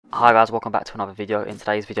Hi guys, welcome back to another video. In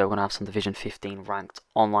today's video we're going to have some Division 15 ranked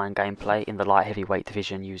online gameplay in the light heavyweight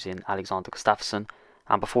division using Alexander Gustaffson.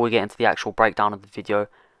 And before we get into the actual breakdown of the video,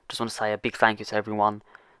 just want to say a big thank you to everyone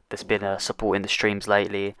that's been supporting the streams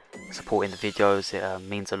lately, supporting the videos. It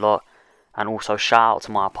means a lot. And also shout out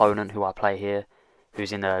to my opponent who I play here,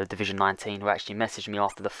 who's in Division 19, who actually messaged me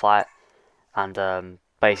after the fight and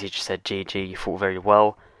basically just said GG, you fought very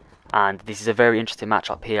well. And this is a very interesting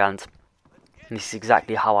matchup here, and this is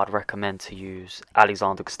exactly how I'd recommend to use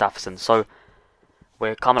Alexander Gustaffson. So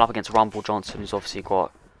we're coming up against Rumble Johnson, who's obviously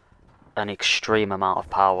got an extreme amount of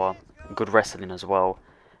power, good wrestling as well.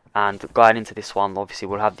 And going into this one, obviously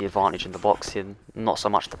we'll have the advantage in the boxing, not so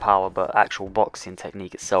much the power, but actual boxing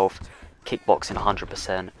technique itself, kickboxing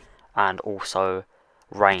 100%, and also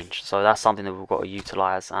range. So that's something that we've got to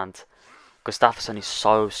utilise. And Gustaffson is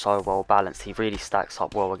so well balanced. He really stacks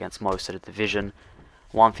up well against most of the division.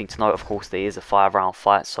 One thing to note, of course, there is a 5-round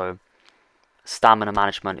fight, so stamina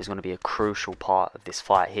management is going to be a crucial part of this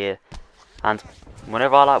fight here. And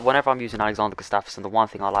whenever I'm using Alexander Gustaffson, the one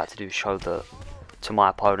thing I like to do is show to my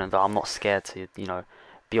opponent that I'm not scared to,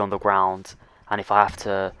 be on the ground. And if I have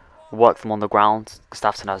to work them on the ground,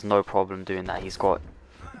 Gustaffson has no problem doing that. He's got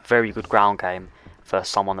very good ground game for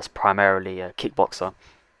someone that's primarily a kickboxer.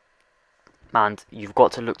 And you've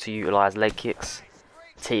got to look to utilise leg kicks,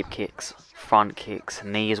 teep kicks, front kicks,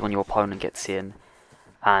 knees when your opponent gets in.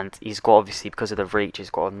 And he's got, obviously, because of the reach, he's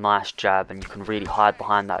got a nice jab, and you can really hide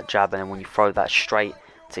behind that jab, and then when you throw that straight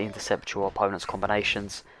to intercept your opponent's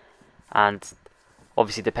combinations. And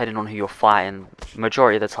obviously, depending on who you're fighting,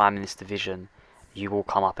 majority of the time in this division you will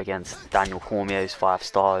come up against Daniel Cormier's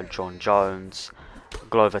 5-star, John Jones,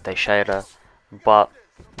 Glover Teixeira. But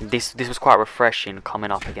this was quite refreshing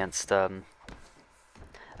coming up against a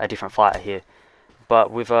different fighter here. But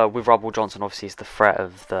with Rumble Johnson, obviously, it's the threat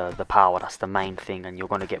of the power. That's the main thing, and you're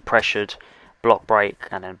going to get pressured, block break,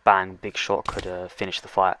 and then bang, big shot could finish the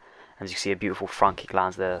fight. As you see, a beautiful front kick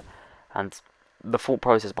lands there. And the thought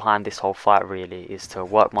process behind this whole fight really is to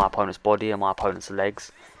work my opponent's body and my opponent's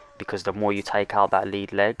legs, because the more you take out that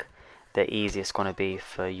lead leg, the easier it's going to be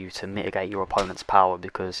for you to mitigate your opponent's power,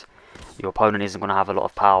 because your opponent isn't going to have a lot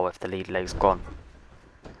of power if the lead leg's gone.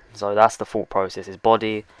 So that's the thought process: is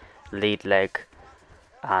body, lead leg.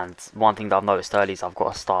 And one thing that I've noticed early is I've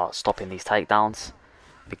got to start stopping these takedowns,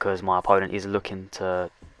 because my opponent is looking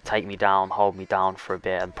to take me down, hold me down for a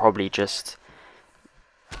bit, and probably just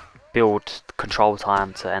build control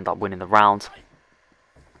time to end up winning the round.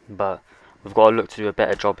 But we've got to look to do a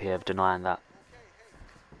better job here of denying that.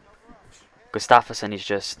 Gustaffson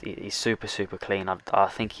is he's super clean. I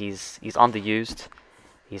think he's underused,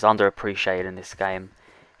 he's underappreciated in this game.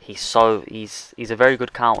 He's a very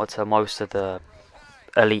good counter to most of the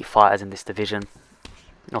elite fighters in this division.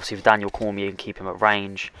 Obviously with Daniel Cormier, you can keep him at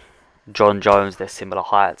range. John Jones, they're similar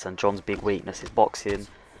heights, and John's big weakness is boxing.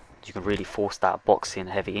 You can really force that boxing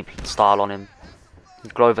heavy style on him.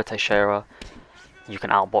 Glover Teixeira, you can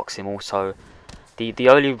outbox him also. The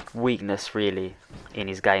only weakness really in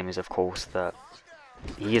his game is, of course, that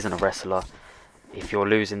he isn't a wrestler. If you're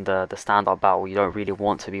losing the stand-up battle, you don't really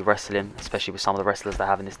want to be wrestling, especially with some of the wrestlers they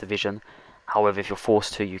have in this division. However, if you're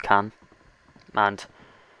forced to, you can. And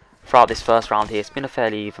throughout this first round here, it's been a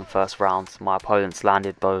fairly even first round. My opponent's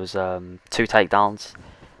landed those 2 takedowns,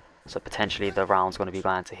 so potentially the round's going to be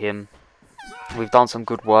going to him. We've done some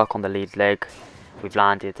good work on the lead leg. We've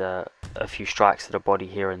landed a few strikes to the body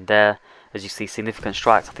here and there. As you see, significant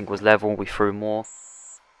strikes, I think, was level. We threw more,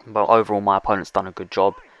 but overall my opponent's done a good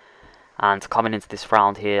job. And coming into this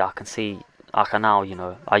round here, I can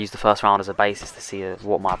now, I use the first round as a basis to see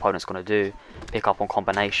what my opponent's going to do, pick up on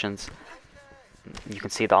combinations. You can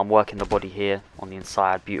see that I'm working the body here on the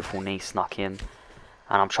inside, beautiful knee snuck in,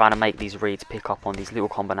 and I'm trying to make these reads pick up on these little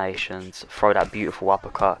combinations, throw that beautiful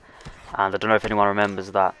uppercut. And I don't know if anyone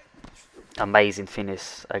remembers that amazing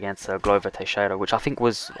finish against Glover Teixeira, which I think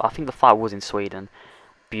the fight was in Sweden.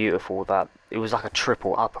 Beautiful, that it was like a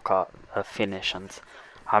triple uppercut finish, and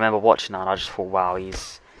I remember watching that and I just thought, wow,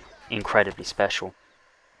 he's incredibly special.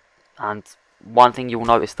 And one thing you'll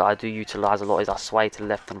notice that I do utilise a lot is I sway to the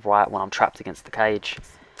left and right when I'm trapped against the cage.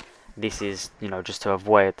 This is, just to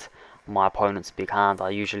avoid my opponent's big hand.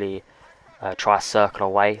 I usually try to circle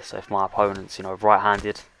away. So if my opponent's,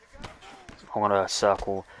 right-handed, I want to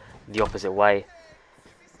circle the opposite way.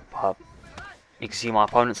 But you can see my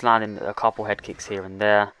opponent's landing a couple head kicks here and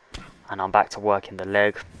there, and I'm back to working the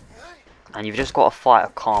leg. And you've just got to fight a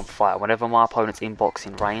calm fight. Whenever my opponent's in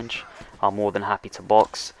boxing range, I'm more than happy to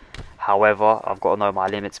box. However, I've got to know my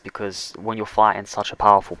limits, because when you're fighting such a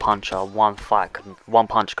powerful puncher, one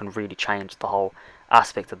punch can really change the whole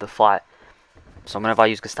aspect of the fight. So whenever I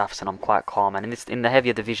use Gustaffson, I'm quite calm. And in the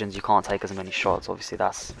heavier divisions, you can't take as many shots. Obviously,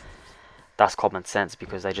 that's common sense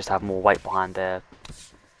because they just have more weight behind their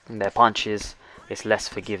punches. It's less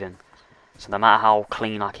forgiving. So no matter how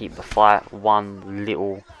clean I keep the fight, one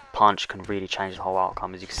little punch can really change the whole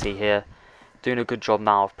outcome. As you can see here, doing a good job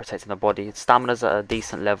now of protecting the body. Stamina's at a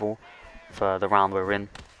decent level for the round we're in.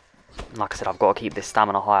 Like I said, I've got to keep this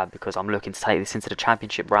stamina high because I'm looking to take this into the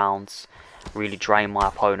championship rounds, really drain my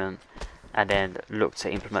opponent, and then look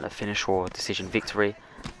to implement a finish or decision victory.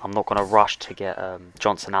 I'm not going to rush to get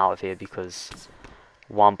Johnson out of here because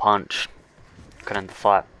one punch can end the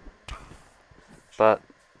fight. But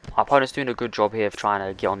my opponent's doing a good job here of trying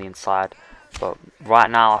to get on the inside. But right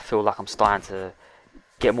now I feel like I'm starting to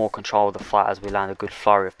get more control of the fight as we land a good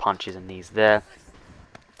flurry of punches and knees there.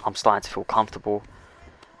 I'm starting to feel comfortable.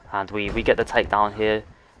 And we get the takedown here.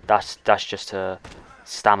 That's just a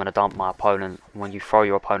stamina dump my opponent. When you throw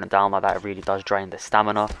your opponent down like that, it really does drain their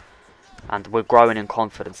stamina. And we're growing in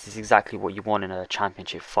confidence. This is exactly what you want in a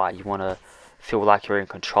championship fight. You want to feel like you're in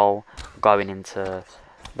control going into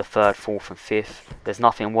the third, fourth and fifth. There's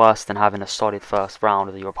nothing worse than having a solid first round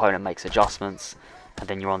where your opponent makes adjustments and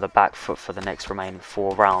then you're on the back foot for the next remaining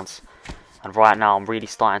 4 rounds. And right now I'm really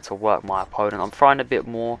starting to work my opponent. I'm throwing a bit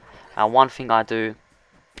more, and one thing I do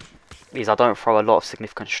is I don't throw a lot of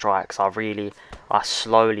significant strikes. I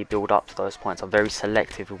slowly build up to those points. I'm very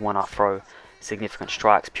selective when I throw significant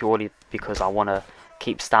strikes, purely because I want to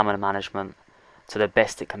keep stamina management to the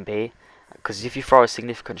best it can be. Because if you throw a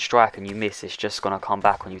significant strike and you miss, it's just going to come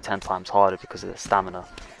back on you 10 times harder because of the stamina.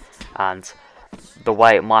 And the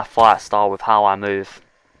way my fight style, with how I move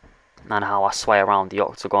and how I sway around the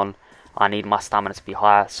octagon, I need my stamina to be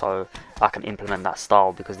higher so I can implement that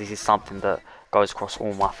style, because this is something that goes across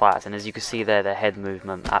all my fights. And as you can see there, their head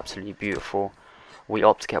movement, absolutely beautiful. We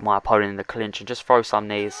opt to get my opponent in the clinch and just throw some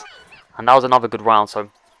knees. And that was another good round. So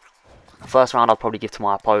the first round I'd probably give to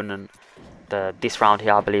my opponent. This round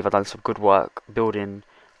here, I believe I've done some good work building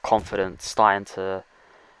confidence, starting to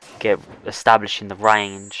establishing the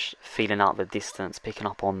range, feeling out the distance, picking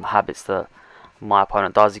up on the habits that my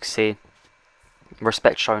opponent does. You can see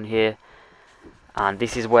respect shown here, and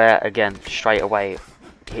this is where, again, straight away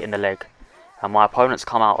hitting the leg, and my opponent's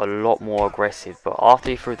come out a lot more aggressive. But after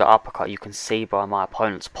he threw the uppercut, you can see by my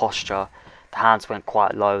opponent's posture, the hands went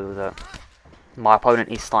quite low, that my opponent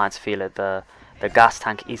is starting to feel it. The gas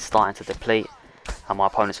tank is starting to deplete, and my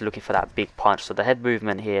opponent's looking for that big punch. So the head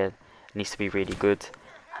movement here needs to be really good.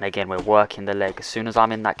 And again, we're working the leg. As soon as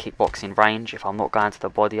I'm in that kickboxing range, if I'm not going to the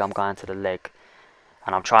body, I'm going to the leg.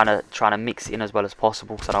 And I'm trying to mix it in as well as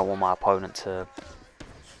possible, because I don't want my opponent to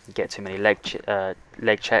get too many leg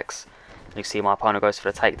checks. You can see my opponent goes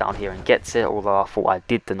for the takedown here and gets it, although I thought I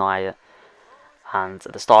did deny it. And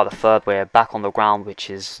at the start of the third, we're back on the ground, which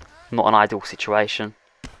is not an ideal situation.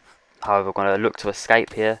 However, we're going to look to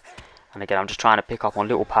escape here. And again, I'm just trying to pick up on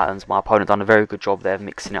little patterns. My opponent done a very good job there of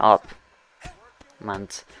mixing it up.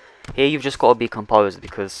 And here you've just got to be composed,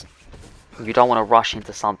 because you don't want to rush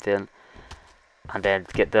into something and then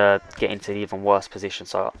get into an even worse position.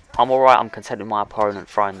 So I'm alright. I'm content with my opponent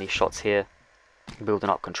throwing these shots here, building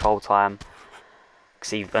up control time.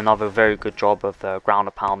 See, another very good job of the ground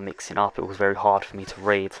and pound mixing up. It was very hard for me to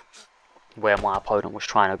read where my opponent was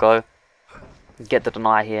trying to go. Get the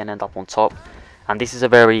deny here and end up on top. And this is a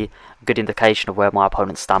very good indication of where my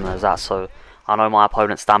opponent's stamina is at. So I know my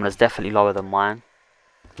opponent's stamina is definitely lower than mine,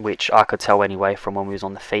 which I could tell anyway from when we was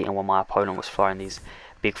on the feet and when my opponent was throwing these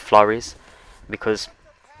big flurries. Because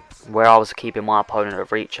where I was keeping my opponent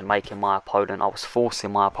at reach and making my opponent, I was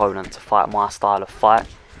forcing my opponent to fight my style of fight.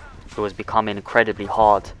 It was becoming incredibly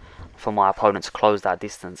hard for my opponent to close that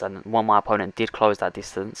distance. And when my opponent did close that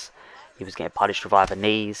distance, he was getting punished with either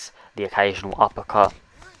knees, the occasional uppercut,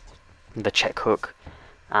 the check hook,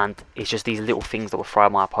 and it's just these little things that were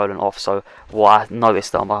throwing my opponent off. So what I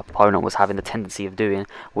noticed that my opponent was having the tendency of doing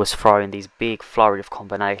was throwing these big flurry of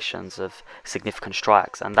combinations of significant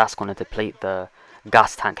strikes, and that's going to deplete the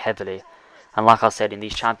gas tank heavily. And like I said, in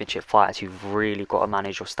these championship fights, you've really got to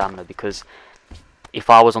manage your stamina, because if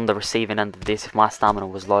I was on the receiving end of this, if my stamina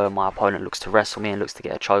was low and my opponent looks to wrestle me and looks to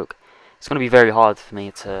get a choke, it's going to be very hard for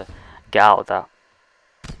me to get out of that.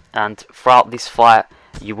 And throughout this fight,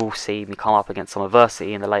 you will see me come up against some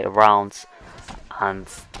adversity in the later rounds, and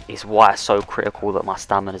it's why it's so critical that my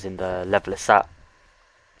stamina is in the level it's at.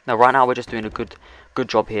 Now right now we're just doing a good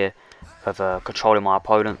job here of controlling my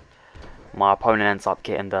opponent. My opponent ends up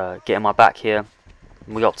getting my back here.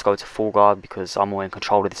 We opt to go to full guard because I'm more in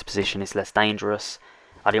control of this position. It's less dangerous.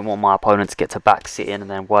 I didn't want my opponent to get to back sitting and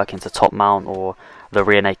then work into top mount or the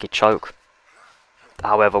rear naked choke.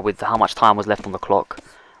 However, with how much time was left on the clock,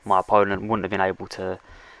 my opponent wouldn't have been able to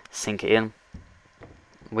sink it in.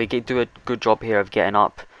 We do a good job here of getting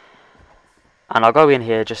up, and I'll go in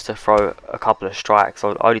here just to throw a couple of strikes.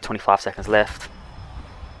 So only 25 seconds left.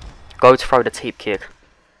 Go to throw the teep kick,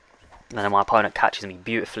 and then my opponent catches me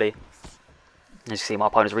beautifully. As you see, my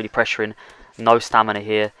opponent's really pressuring, no stamina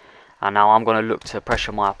here, and now I'm going to look to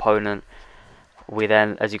pressure my opponent. We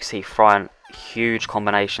then, as you can see, throwing huge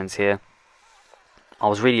combinations here. I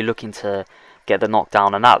was really looking to get the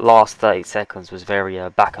knockdown, and that last 30 seconds was very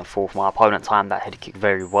back and forth. My opponent timed that head kick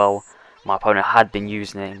very well. My opponent had been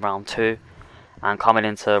using it in round 2, and coming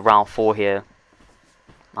into round 4 here,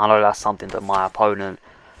 I know that's something that my opponent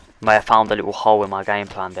may have found a little hole in my game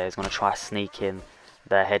plan there. He's going to try to sneak in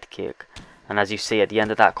their head kick, and as you see at the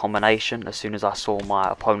end of that combination, as soon as I saw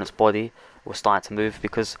my opponent's body was starting to move,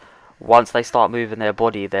 because once they start moving their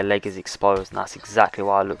body, their leg is exposed, and that's exactly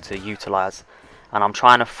what I look to utilise. And I'm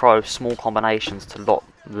trying to throw small combinations to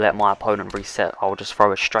let my opponent reset. I'll just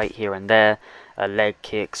throw a straight here and there, a leg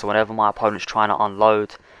kick, so whenever my opponent's trying to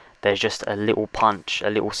unload, there's just a little punch, a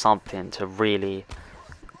little something to really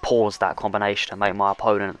pause that combination and make my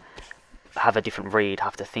opponent have a different read,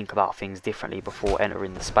 have to think about things differently before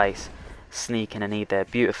entering the space. Sneaking a knee there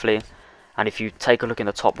beautifully. And if you take a look in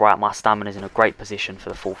the top right, my stamina is in a great position for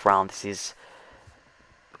the 4th round. This is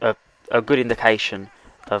a good indication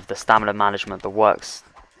of the stamina management that works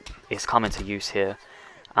is coming to use here.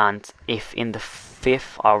 And if in the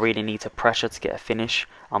 5th I really need to pressure to get a finish,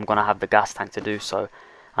 I'm going to have the gas tank to do so.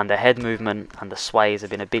 And the head movement and the sways have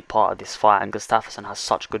been a big part of this fight, and Gustaffson has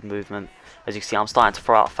such good movement. As you see, I'm starting to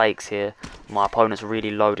throw out fakes here. My opponent's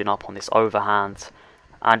really loading up on this overhand,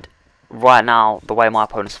 and right now, the way my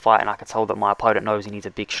opponent's fighting, I can tell that my opponent knows he needs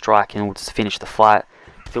a big strike in order to finish the fight.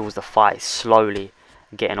 Feels the fight is slowly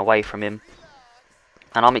getting away from him,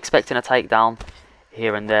 and I'm expecting a takedown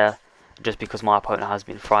here and there just because my opponent has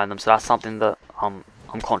been throwing them. So that's something that I'm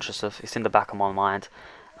conscious of. It's in the back of my mind,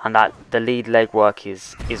 and that the lead leg work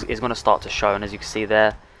is going to start to show. And as you can see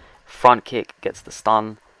there, front kick gets the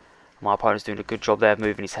stun. My opponent's doing a good job there of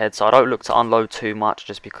moving his head, so I don't look to unload too much,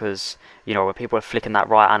 just because, you know, when people are flicking that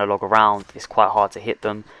right analog around, it's quite hard to hit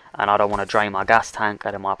them, and I don't want to drain my gas tank,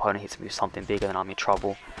 and then my opponent hits me with something bigger, then I'm in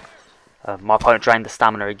trouble. My opponent drained the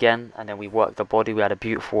stamina again, and then we worked the body. We had a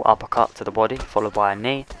beautiful uppercut to the body, followed by a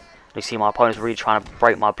knee. You see my opponent's really trying to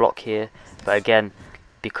break my block here, but again,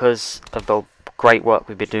 because of the great work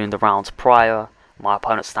we've been doing the rounds prior, my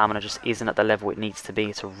opponent's stamina just isn't at the level it needs to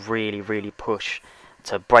be to really push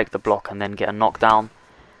to break the block and then get a knockdown.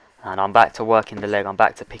 And I'm back to working the leg. I'm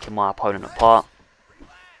back to picking my opponent apart,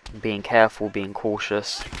 being careful, being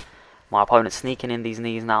cautious. My opponent's sneaking in these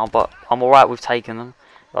knees now, but I'm alright with taking them.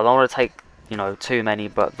 I don't want to take, you know, too many,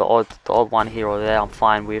 but the odd one here or there I'm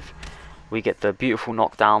fine with. We get the beautiful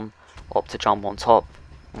knockdown, up to jump on top.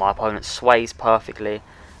 My opponent sways perfectly,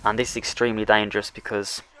 and this is extremely dangerous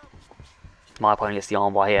because my opponent gets the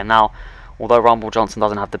armbar here. Now, although Rumble Johnson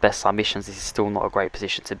doesn't have the best submissions, this is still not a great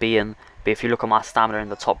position to be in. But if you look at my stamina in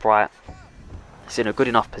the top right, it's in a good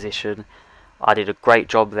enough position. I did a great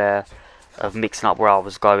job there of mixing up where I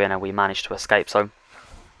was going, and we managed to escape. So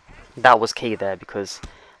that was key there, because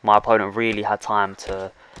my opponent really had time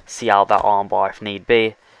to see out that armbar if need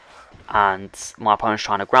be. And my opponent's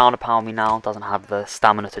trying to ground and pound me now, doesn't have the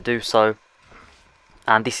stamina to do so.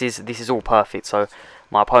 And this is all perfect. So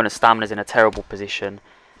my opponent's stamina is in a terrible position.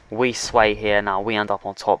 We sway here, now we end up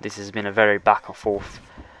on top. This has been a very back and forth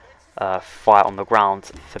fight on the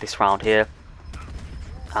ground for this round here,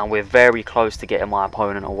 and we're very close to getting my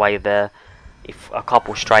opponent away there. If a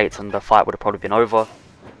couple straights and the fight would have probably been over.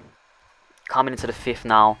 Coming into the 5th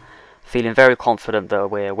now, feeling very confident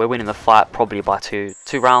that we're winning the fight, probably by two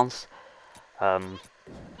rounds.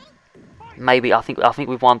 Maybe I think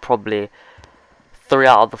we've won probably 3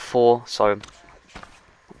 out of the 4. So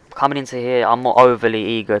coming into here, I'm not overly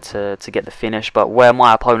eager to get the finish, but where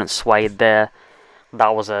my opponent swayed there,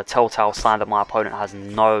 that was a telltale sign that my opponent has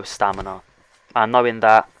no stamina. And knowing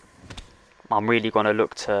that, I'm really going to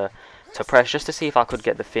look to press just to see if I could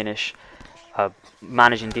get the finish.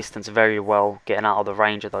 Managing distance very well, getting out of the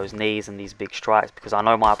range of those knees and these big strikes, because I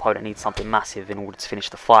know my opponent needs something massive in order to finish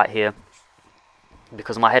the fight here.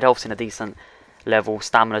 Because my head health's in a decent level,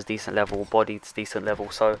 stamina's decent level, body's decent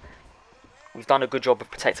level, so we've done a good job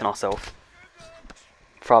of protecting ourselves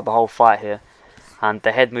throughout the whole fight here. And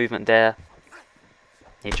the head movement there,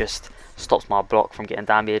 it just stops my block from getting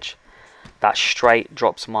damaged. That straight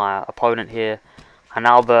drops my opponent here. And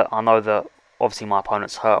now that I know that obviously my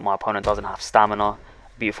opponent's hurt, my opponent doesn't have stamina,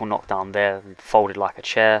 beautiful knockdown there, folded like a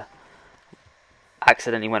chair.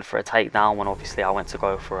 Accidentally went for a takedown when obviously I went to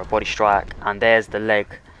go for a body strike. And there's the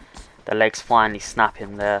leg The legs finally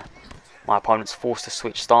snapping there. My opponent's forced to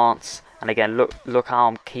switch stance, and again, look how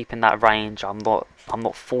I'm keeping that range. I'm not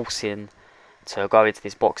forcing to go into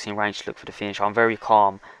this boxing range to look for the finish. I'm very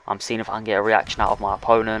calm. I'm seeing if I can get a reaction out of my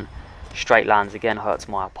opponent. Straight lands again hurts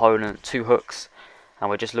my opponent. 2 hooks, and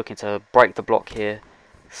we're just looking to break the block here.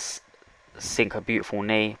 Sink a beautiful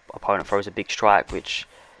knee. Opponent throws a big strike which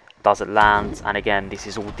doesn't land, and again, this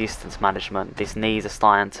is all distance management. These knees are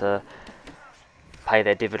starting to pay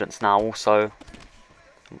their dividends now also.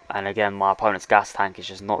 And again, my opponent's gas tank is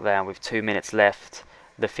just not there, and with 2 minutes left,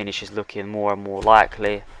 the finish is looking more and more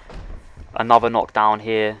likely. Another knockdown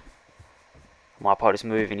here. My opponent's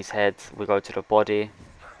moving his head. We go to the body.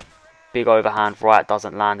 Big overhand right,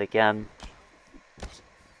 doesn't land again.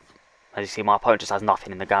 As you see, my opponent just has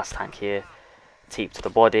nothing in the gas tank here. Teep to the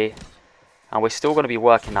body. And we're still going to be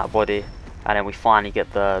working that body. And then we finally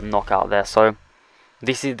get the knockout there. So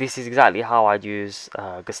this is exactly how I'd use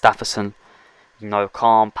Gustaffson. You know,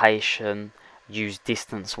 calm, patient, use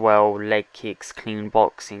distance well, leg kicks, clean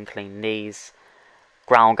boxing, clean knees.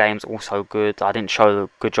 Ground game's also good. I didn't show a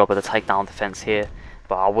good job of the takedown defense here,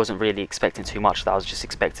 but I wasn't really expecting too much. I was just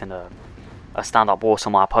expecting a stand-up war. So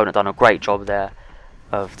my opponent done a great job there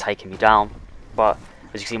of taking me down. But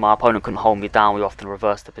as you see, my opponent couldn't hold me down. We often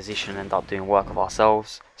reverse the position and end up doing work of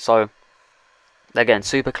ourselves. So again,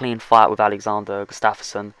 super clean fight with Alexander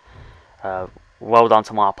Gustaffson. Well done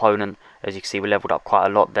to my opponent. As you can see, we leveled up quite a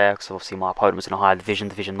lot there, because obviously my opponent was in a higher division,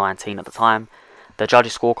 Division 19 at the time. The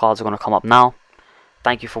judges' scorecards are going to come up now.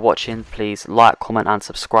 Thank you for watching. Please like, comment and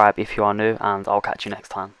subscribe if you are new, and I'll catch you next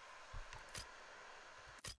time.